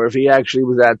 or if he actually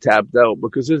was that tapped out,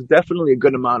 because there's definitely a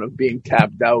good amount of being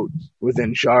tapped out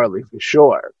within Charlie for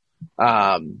sure.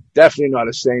 Definitely not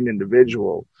a sane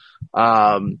individual.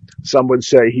 Some would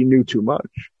say he knew too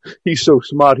much. He's so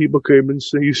smart, he became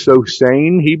insane. He's so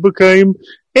sane, he became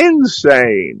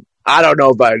insane. I don't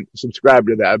know if I subscribe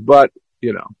to that, but,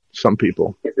 you know, some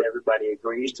people. If everybody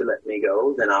agrees to let me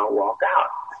go, then I'll walk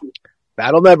out.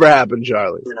 That'll never happen,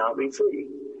 Charlie. Then I'll be free.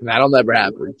 That'll never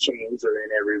happen. The chains are in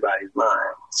everybody's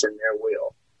mind. It's in their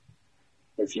will.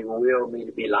 If you will me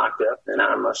to be locked up, then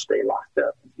I must stay locked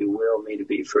up. If you will me to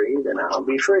be free, then I'll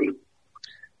be free.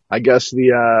 I guess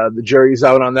the jury's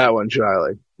out on that one,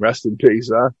 Charlie. Rest in peace,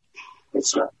 huh?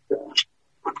 It's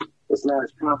not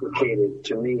as complicated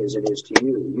to me as it is to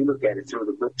you. You look at it through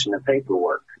the books and the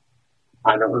paperwork.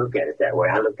 I don't look at it that way.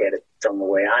 I look at it from the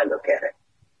way I look at it.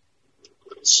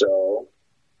 So,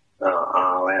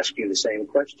 I'll ask you the same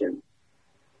question.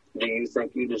 Do you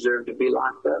think you deserve to be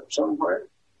locked up somewhere?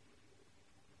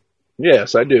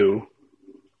 Yes, I do.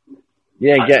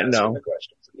 You ain't getting no. The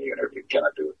question from the interview. Can I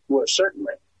do it? Well,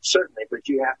 certainly, but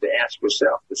you have to ask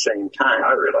yourself at the same time.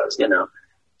 I realize that. You know.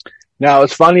 Now,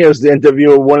 it's funny as the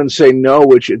interviewer wouldn't say no,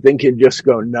 which you'd think he'd just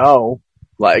go no.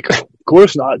 Like, of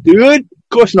course not, dude. Of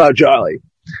course not, Charlie.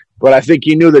 But I think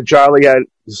he knew that Charlie had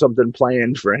something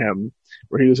planned for him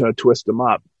where he was going to twist him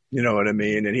up. You know what I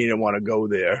mean? And he didn't want to go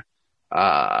there.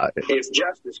 If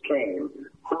justice came,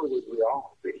 who would we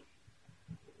all be?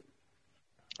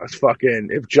 That's fucking,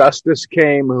 if justice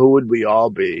came, who would we all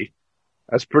be?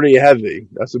 That's pretty heavy.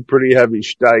 That's a pretty heavy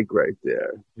strike right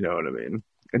there. You know what I mean?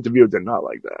 Interviewer did not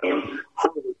like that.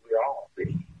 Who would we all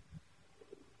be?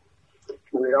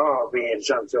 We'd all be in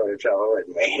some sort of trouble,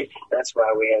 wouldn't we? That's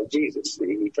why we have Jesus.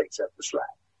 He takes up the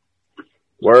slack.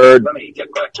 Word. Let me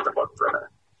get back to the book for a minute.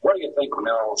 What do you think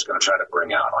Mel's going to try to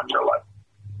bring out on your life?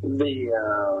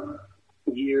 The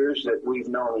years that we've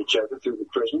known each other through the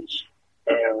prisons,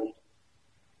 and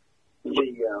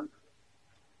the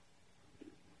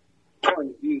point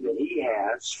of view that he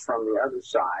has from the other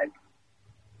side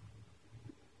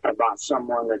about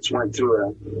someone that's went through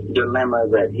a dilemma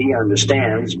that he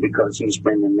understands because he's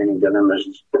been in many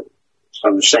dilemmas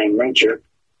of the same nature,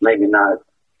 maybe not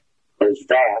as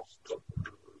vast,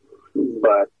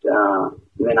 but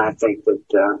then I think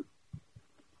that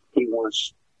he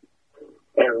wants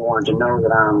everyone to know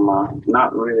that I'm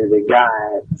not really the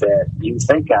guy that you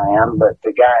think I am, but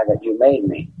the guy that you made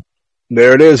me.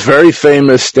 There it is. Very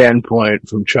famous standpoint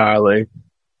from Charlie.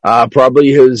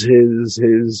 Probably his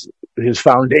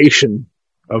foundation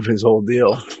of his whole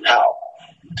deal. How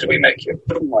did we make you?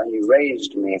 Well, you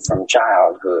raised me from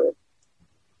childhood.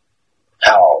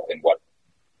 How? In what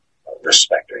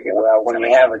respect are you? Well, when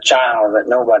you have a child that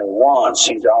nobody wants,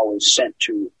 he's always sent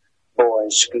to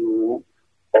boys' school,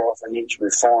 orphanage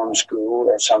reform school,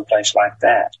 or someplace like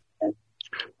that.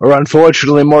 Or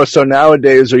unfortunately, more so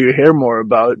nowadays, or you hear more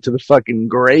about, to the fucking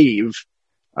grave.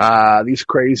 These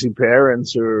crazy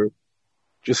parents are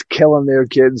just killing their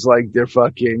kids like they're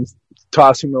fucking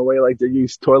tossing them away like they're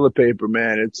used toilet paper,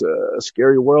 man. It's a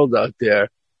scary world out there.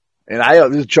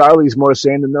 And Charlie's more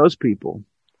sane than those people.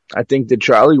 I think that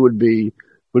Charlie would be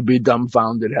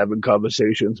dumbfounded having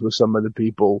conversations with some of the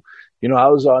people. You know, I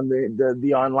was on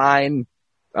the online,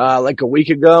 like a week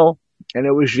ago, and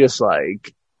it was just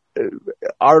like,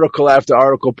 article after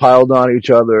article piled on each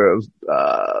other of,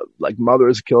 like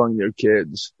mothers killing their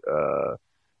kids.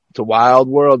 It's a wild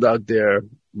world out there.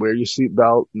 Wear your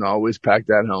seatbelt and always pack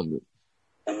that helmet.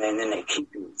 And then they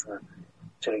keep him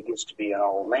till he gets to be an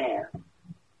old man.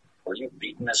 Were you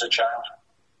beaten as a child?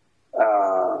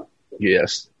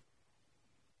 Yes.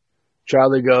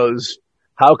 Charlie goes,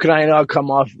 how can I not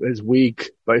come off as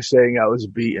weak by saying I was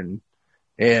beaten?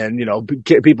 And, you know,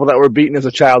 people that were beaten as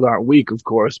a child aren't weak, of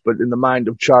course, but in the mind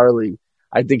of Charlie,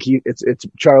 I think it's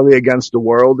Charlie against the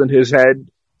world in his head.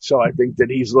 So I think that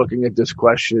he's looking at this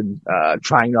question,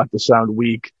 trying not to sound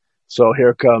weak. So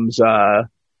here comes,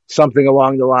 something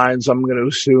along the lines I'm going to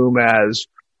assume as,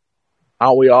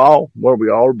 were we all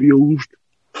abused?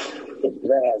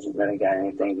 That hasn't really got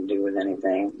anything to do with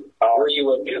anything. Were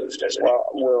you abused as a Well,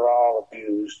 we're all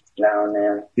abused now and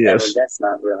then. Yes. I mean, that's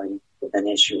not really an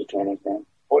issue to anything.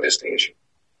 What is the issue?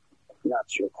 Not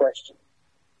your question.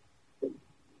 All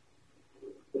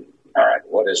right,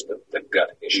 what is the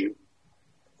gut issue?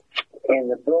 In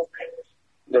the book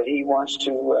that he wants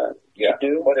to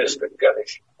do, what is the gut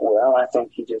issue? well, I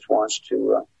think he just wants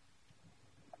to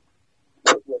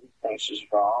put what he thinks is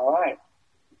wrong right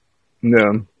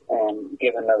Yeah. and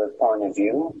give another point of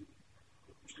view.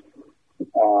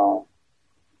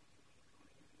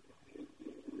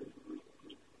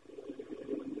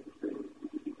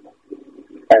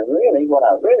 And really, what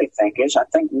I really think is, I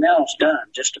think Mel's done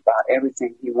just about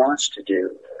everything he wants to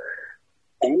do.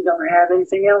 And he don't have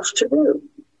anything else to do.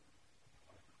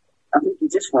 I think he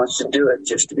just wants to do it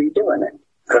just to be doing it,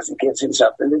 because it gives him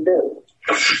something to do.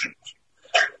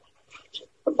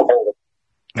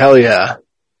 Hell yeah.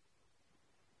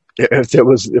 If there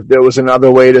was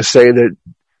another way to say that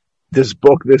this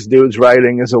book this dude's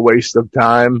writing is a waste of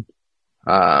time,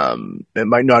 it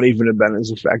might not even have been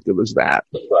as effective as that.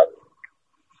 Right.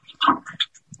 It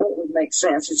would make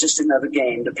sense. It's just another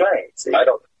game to play. See? I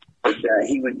don't.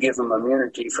 He would give them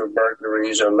immunity for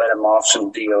burglaries or let them off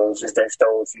some deals. If they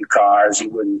stole a few cars, he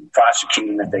wouldn't prosecute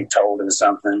them if they told him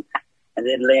something. And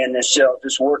then lay in their cell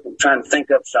just working, trying to think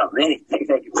up something, anything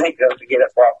they could think of to get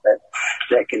up off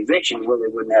that conviction where they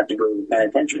wouldn't have to go to the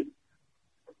penitentiary.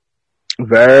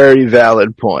 Very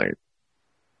valid point.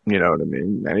 You know what I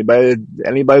mean?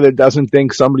 Anybody that doesn't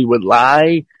think somebody would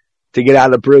lie to get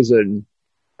out of prison,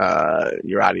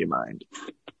 you're out of your mind.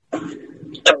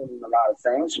 Told him a lot of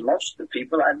things. Most of the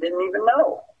people I didn't even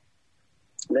know.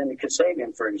 Linda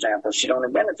Kasabian, for example, she'd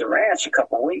only been at the ranch a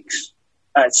couple of weeks.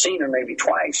 I'd seen her maybe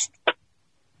twice.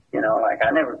 You know, like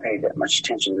I never paid that much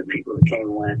attention to the people that came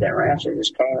and went at that ranch. They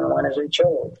just came and went as they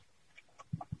chose.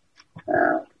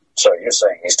 So you're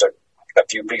saying he's took a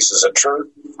few pieces of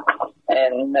truth?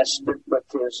 And that's with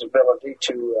his ability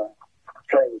to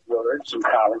play with words and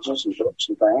colleges and books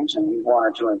and things, and he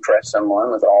wanted to impress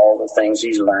someone with all the things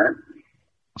he's learned.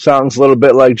 Sounds a little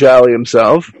bit like Jolly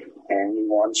himself. And he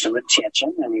wanted some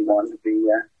attention, and he wanted to be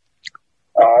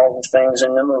all the things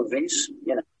in the movies,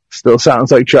 you know. Still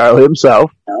sounds like Charlie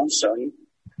himself. So he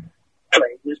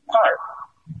played his part.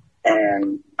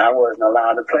 And I wasn't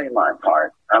allowed to play my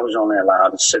part. I was only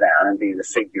allowed to sit down and be the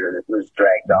figure that was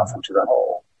dragged off into the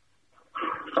hole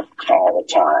all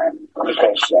the time.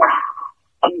 Because he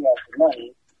had the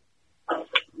money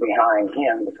behind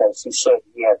him, because he said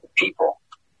he had the people.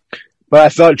 But I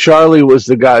thought Charlie was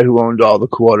the guy who owned all the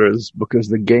quarters because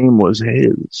the game was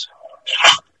his.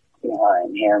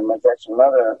 Behind him. But that's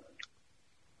another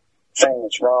thing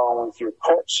that's wrong with your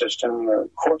court system. Your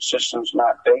court system's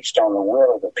not based on the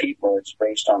will of the people. It's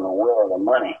based on the will of the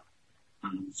money.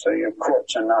 So your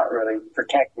courts are not really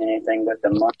protecting anything but the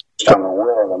money. It's on the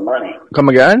will of the money. Come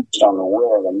again? It's on the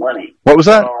will of the money. What was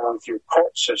that? Wrong with your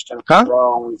court system. Huh?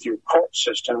 Wrong with your court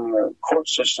system. Your court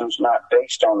system's not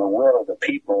based on the will of the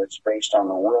people. It's based on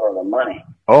the will of the money.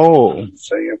 Oh.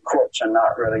 So your courts are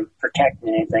not really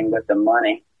protecting anything but the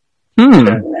money.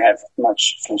 Doesn't have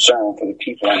much concern for the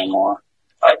people anymore.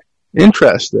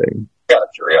 Interesting. Out of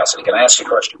curiosity, can I ask you a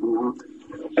question? Mm-hmm.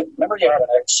 Remember you had an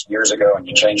X years ago and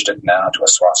you changed it now to a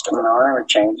swastika? No, I never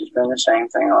changed. It's been the same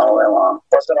thing all the way along.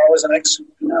 Was it always an X?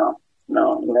 No,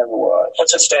 it never was.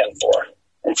 What's it stand for?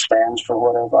 It stands for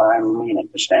whatever I mean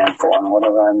it to stand for, and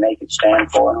whatever I make it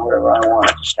stand for, and whatever I want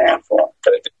it to stand for.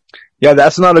 Yeah,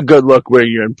 that's not a good look where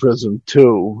you're in prison,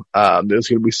 too. There's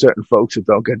going to be certain folks that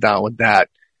don't get down with that,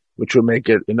 which will make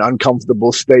it an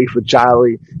uncomfortable stay for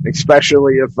Charlie,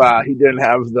 especially if he didn't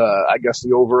have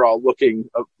the overall looking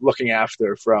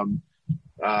after from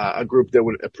a group that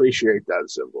would appreciate that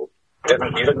symbol. You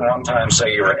didn't one time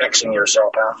say you were Xing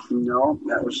yourself out? No,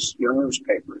 that was your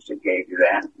newspapers that gave you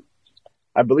that.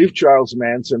 I believe Charles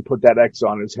Manson put that X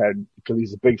on his head because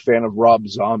he's a big fan of Rob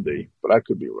Zombie, but I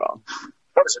could be wrong.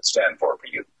 What does it stand for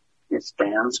you? It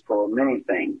stands for many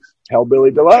things.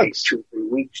 Hellbilly Deluxe. It takes 2 or 3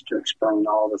 weeks to explain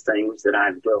all the things that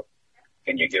I've built.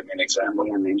 Can you give me an example?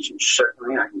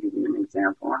 Certainly, I can give you an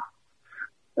example.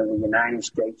 Of the United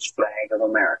States flag of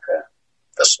America.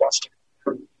 The swastika.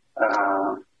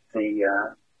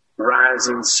 The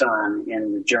rising sun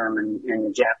in the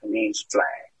Japanese flag.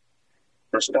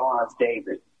 The Star of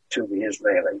David to the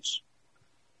Israelis.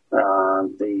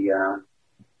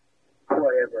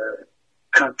 Whatever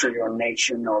country or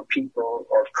nation or people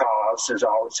or cause has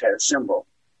always had a symbol.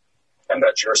 And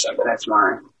that's your symbol? That's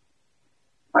mine.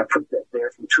 I put that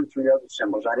there from 2 or 3 other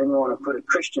symbols. I didn't want to put a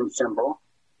Christian symbol,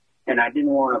 and I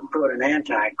didn't want to put an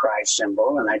Antichrist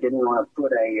symbol, and I didn't want to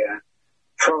put a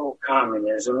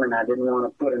pro-communism, and I didn't want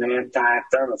to put an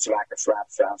anti-thermoflacker flop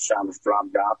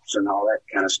drops and all that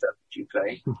kind of stuff that you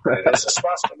say. That's a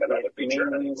swastika. That would be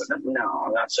Germany, wouldn't it?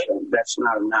 No, that's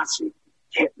not a Nazi.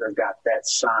 Hitler got that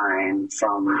sign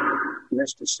from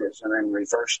mysticism and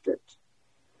reversed it.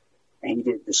 And he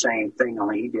did the same thing,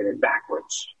 only he did it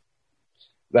backwards.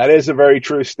 That is a very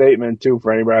true statement, too,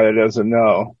 for anybody that doesn't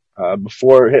know.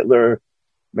 Before Hitler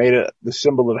made it the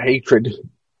symbol of hatred,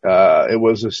 it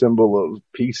was a symbol of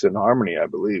peace and harmony, I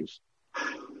believe.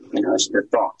 You know, it's the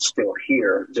thought still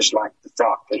here, just like the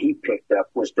thought that he picked up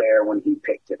was there when he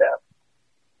picked it up.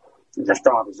 The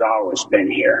thought has always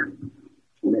been here.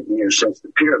 Since the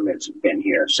pyramids have been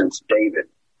here, since David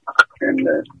and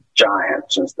the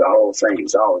giant, since the whole thing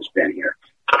has always been here.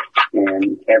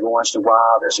 And every once in a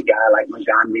while, there's a guy like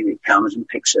Gandhi that comes and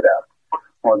picks it up.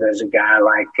 Or there's a guy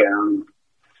like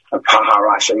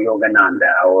Maharashtra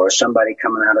Yogananda, or somebody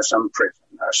coming out of some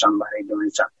prison, or somebody doing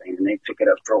something, and they pick it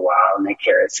up for a while, and they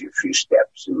carry it a few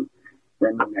steps, and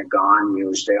then when they're gone,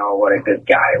 you say, oh, what a good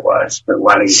guy he was. But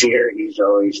while he's here, he's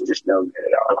always just no good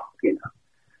at all, you know.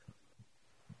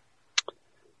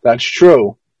 That's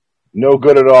true. No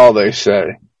good at all, they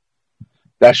say.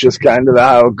 That's just kind of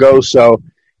how it goes. So,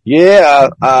 yeah,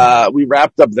 we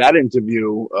wrapped up that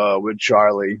interview with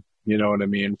Charlie, you know what I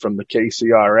mean, from the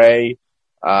KCRA,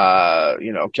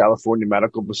 California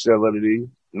Medical Facility,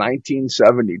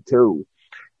 1972.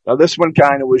 Now, this one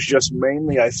kind of was just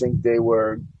mainly, I think they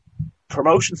were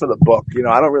promotion for the book. You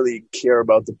know, I don't really care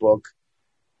about the book.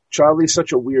 Charlie's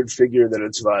such a weird figure that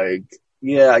it's like,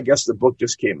 yeah, I guess the book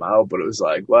just came out, but it was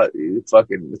like, what? It's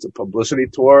a publicity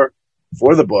tour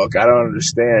for the book. I don't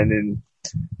understand. And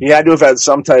he had to have had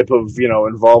some type of,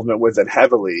 involvement with it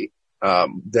heavily,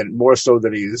 than more so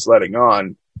than he's letting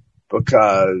on,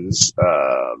 because,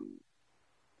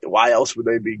 why else would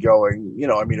they be going?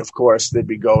 Of course they'd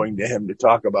be going to him to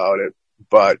talk about it,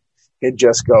 but he'd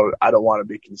just go, I don't want to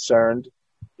be concerned.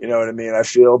 You know what I mean? I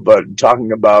feel, but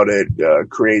talking about it,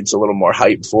 creates a little more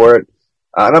hype for it.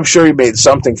 And I'm sure he made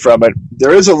something from it.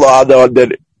 There is a law, though,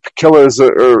 that killers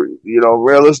are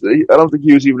realistic. I don't think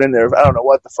he was even in there. I don't know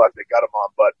what the fuck they got him on,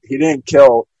 but he didn't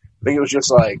kill. I think it was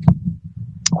just like,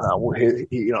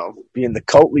 being the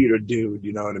cult leader dude,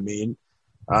 you know what I mean?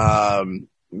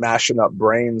 Mashing up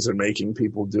brains and making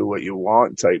people do what you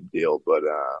want type deal. But,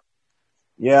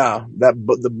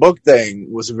 the book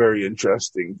thing was a very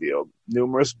interesting deal.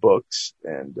 Numerous books,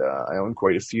 and I own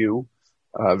quite a few.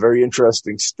 Very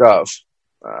interesting stuff.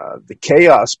 The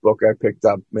Chaos book I picked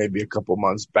up maybe a couple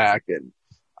months back, and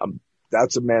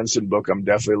that's a Manson book I'm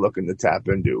definitely looking to tap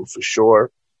into for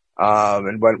sure.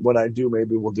 And when I do,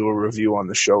 maybe we'll do a review on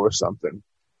the show or something.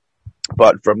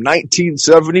 But from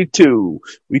 1972,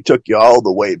 we took you all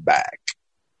the way back.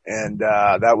 And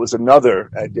that was another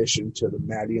addition to the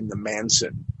Maddie and the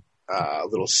Manson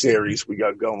little series we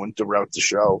got going throughout the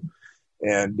show.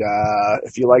 And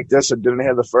if you like this and didn't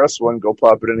hear the first one, go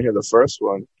pop it in and hear the first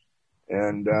one.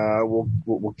 And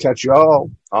we'll catch you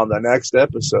all on the next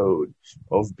episode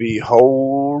of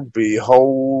Behold,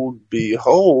 Behold,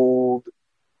 Behold,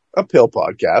 a Pill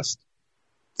Podcast.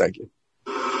 Thank you.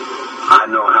 I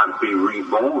know how to be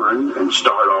reborn and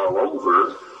start all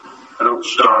over. I don't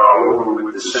start all over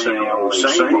with the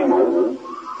same old.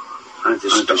 I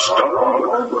just start all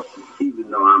over.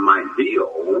 Even though I might be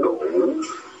old,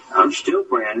 I'm still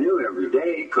brand new every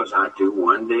day because I do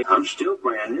one day. I'm still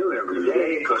brand new every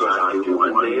day because I do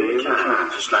one day at a time.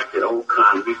 Just like that old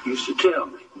convict used to tell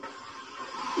me.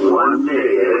 One day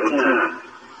at a time.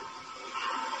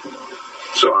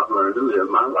 So I've learned to live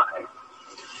my life.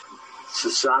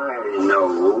 Society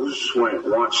knows when it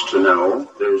wants to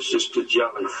know. There's just a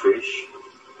jellyfish.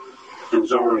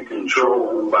 It's only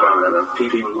controlled by the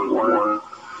people who want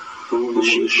to move the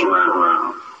sheep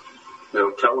around.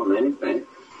 They'll tell them anything.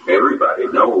 Everybody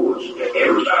knows that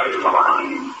everybody's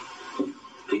lying.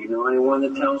 Do you know anyone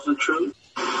that tells the truth?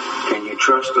 Can you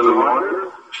trust a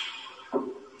lawyer?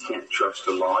 Can't trust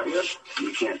a lawyer.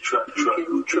 You can't trust.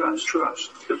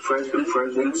 The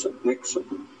president,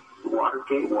 Nixon,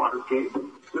 Watergate.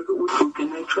 Look at who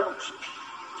can they trust?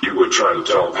 You would try to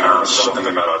tell parents something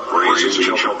about raising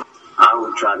children. I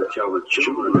would try to tell the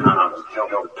children how to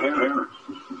help the parents.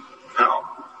 How?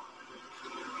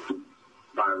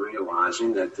 By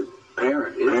realizing that the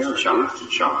parent is the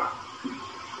child.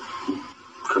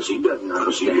 Because he doesn't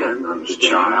understand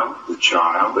the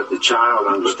child, but the child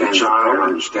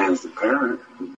understands the parent.